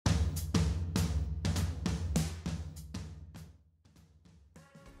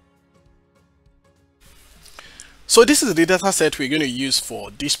So this is the data set we're going to use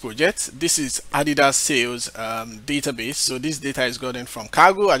for this project. This is Adidas sales database. So this data is gotten from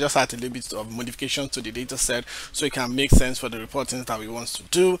Cargo. I just had a little bit of modification to the data set so it can make sense for the reporting that we want to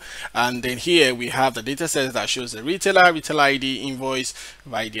do. And then here we have the data set that shows the retailer ID, invoice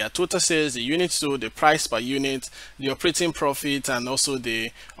by their total sales, the unit sold, the price per unit, the operating profit, and also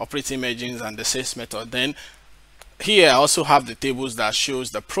the operating margins and the sales method. Then here I also have the tables that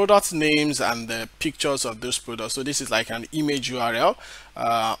shows the product names and the pictures of those products. So this is like an image URL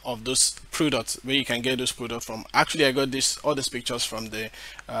of those products where you can get those products from. Actually, I got all these pictures from the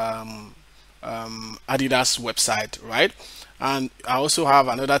Adidas website, right? And I also have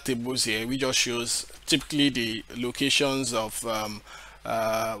another tables here which just shows typically the locations of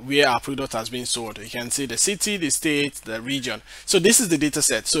where our product has been sold. You can see the city, the state, the region. So this is the data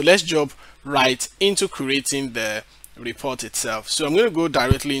set. So let's jump right into creating the report itself. So I'm going to go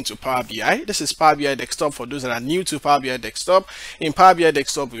directly into Power BI. This is Power BI Desktop for those that are new to Power BI Desktop. In Power BI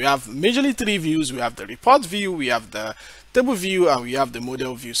Desktop, we have majorly three views. We have the report view, we have the table view, and we have the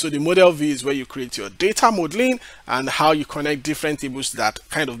model view. So the model view is where you create your data modeling and how you connect different tables that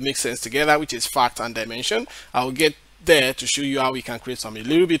kind of make sense together, which is fact and dimension. I'll get there to show you how we can create a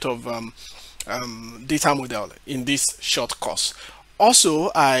little bit of data model in this short course. Also,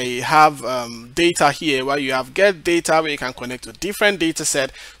 I have data here where you have get data where you can connect to different data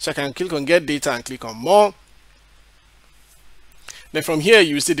set. So I can click on get data and click on more. Then from here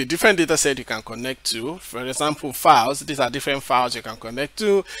you see the different data set you can connect to. For example, files, these are different files you can connect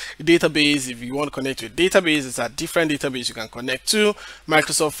to. Database, if you want to connect to a database, it's a different database you can connect to.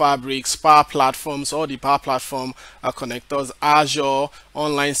 Microsoft Fabrics, Power Platforms, all the Power Platform connectors, Azure,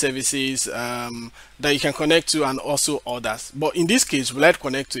 online services that you can connect to, and also others. But in this case, we'll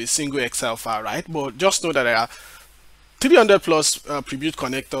connect to a single Excel file, right? But just know that there are 300 plus preview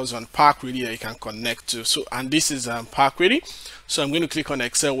connectors on Power Query that you can connect to. So, and this is Power Query. So I'm going to click on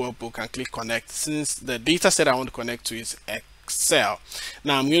Excel Workbook and click connect, since the data set I want to connect to is Excel.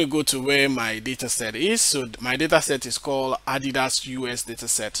 Now I'm going to go to where my data set is. So my data set is called Adidas US data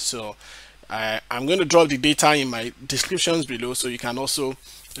set. So I'm going to drop the data in my descriptions below, so you can also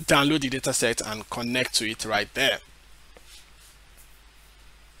download the data set and connect to it right there.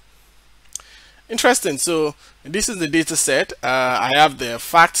 Interesting. So this is the data set. I have the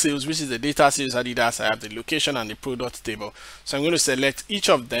fact sales, which is the data sales Adidas. I have the location and the product table. So I'm going to select each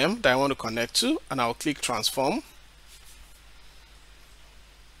of them that I want to connect to, and I'll click transform.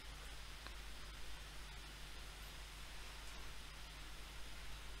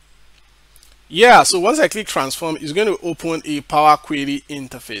 Yeah, so once I click transform, it's going to open a Power Query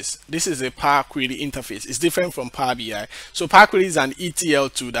interface. This is a Power Query interface. It's different from Power BI. So Power Query is an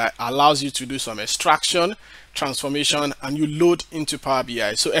ETL tool that allows you to do some extraction, transformation, and you load into Power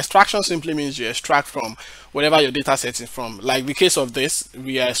BI. So extraction simply means you extract from whatever your data set is from. Like the case of this,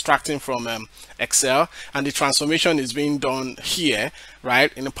 we are extracting from Excel, and the transformation is being done here,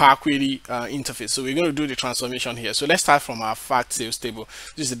 right, in the Power Query interface. So we're going to do the transformation here. So let's start from our fact sales table.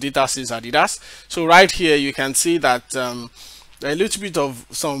 This is the data sales Adidas. So right here you can see that a little bit of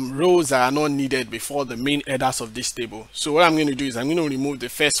some rows that are not needed before the main headers of this table. So what I'm going to do is I'm going to remove the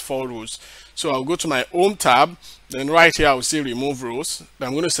first 4 rows. So I'll go to my home tab, then right here I will say remove rows. Then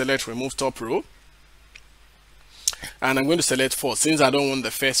I'm going to select remove top row, and I'm going to select 4 since I don't want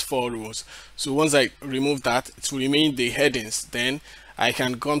the first 4 rows. So once I remove that, it will remain the headings. Then I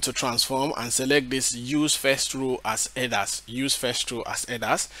can come to transform and select this use first row as headers. Use first row as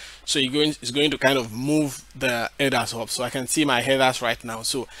headers. So it's going to kind of move the headers up, so I can see my headers right now.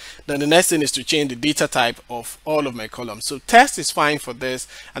 So then the next thing is to change the data type of all of my columns. So test is fine for this.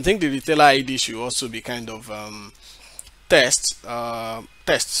 I think the retailer ID should also be kind of test.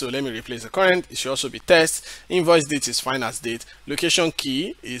 So let me replace the current. It should also be test. Invoice date is fine as date. Location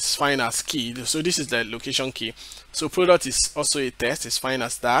key is fine as key. So this is the location key. So product is also a test, is fine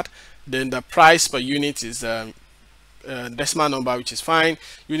as that. Then the price per unit is decimal number, which is fine.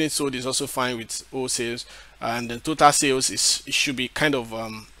 Unit sold is also fine with all sales, and the total sales it should be kind of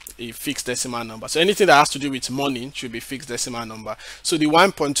a fixed decimal number. So anything that has to do with money should be fixed decimal number. So the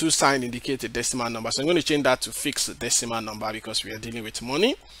 1.2 sign indicates a decimal number. So I'm going to change that to fixed decimal number because we are dealing with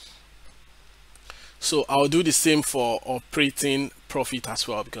money. So I'll do the same for operating profit as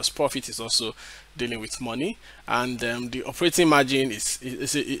well, because profit is also dealing with money. And the operating margin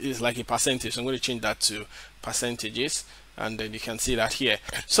is like a percentage. So I'm going to change that to percentages, and then you can see that here.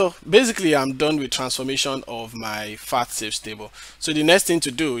 So basically I'm done with transformation of my fact sales table. So the next thing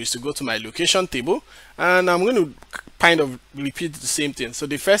to do is to go to my location table, and I'm going to kind of repeat the same thing. So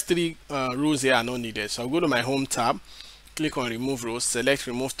the first 3 rows here are not needed. So I'll go to my home tab, click on remove rows, select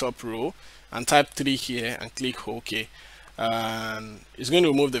remove top row, and type 3 here and click OK, and it's going to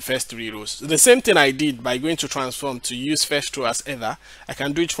remove the first 3 rows. The same thing I did by going to transform to use first row as header, I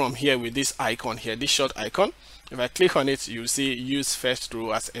can do it from here with this icon here, this short icon. If I click on it, you'll see use first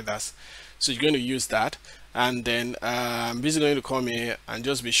row as headers. So you're going to use that, and then I'm basically going to come here and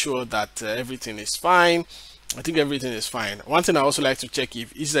just be sure that everything is fine. I think everything is fine. One thing I also like to check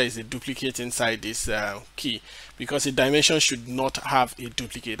if there is a duplicate inside this key, because a dimension should not have a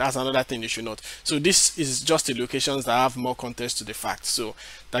duplicate. That's another thing you should note. So this is just the locations that have more context to the fact, so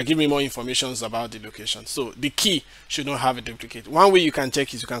that give me more information about the location. So the key should not have a duplicate. One way you can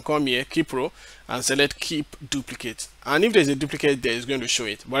check is you can come here, keep row, and select keep duplicate, and if there's a duplicate there, it's going to show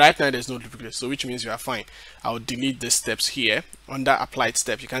it, but right now there's no duplicate, so which means you are fine. I'll delete the steps here under applied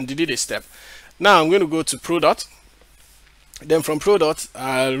step. You can delete a step. Now I'm going to go to product. Then from product,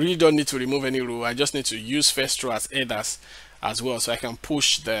 I really don't need to remove any row. I just need to use first row as headers as well, so I can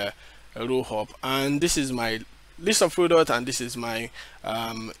push the row up. And this is my list of product, and this is my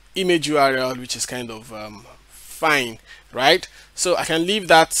image URL, which is kind of fine, right? So I can leave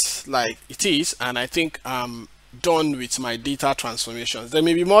that like it is, and I think I'm done with my data transformations. There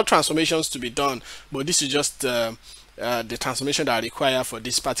may be more transformations to be done, but this is just the transformation that I require for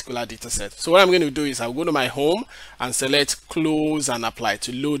this particular data set. So what I'm going to do is I'll go to my home and select close and apply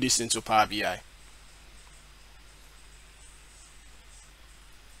to load this into Power BI.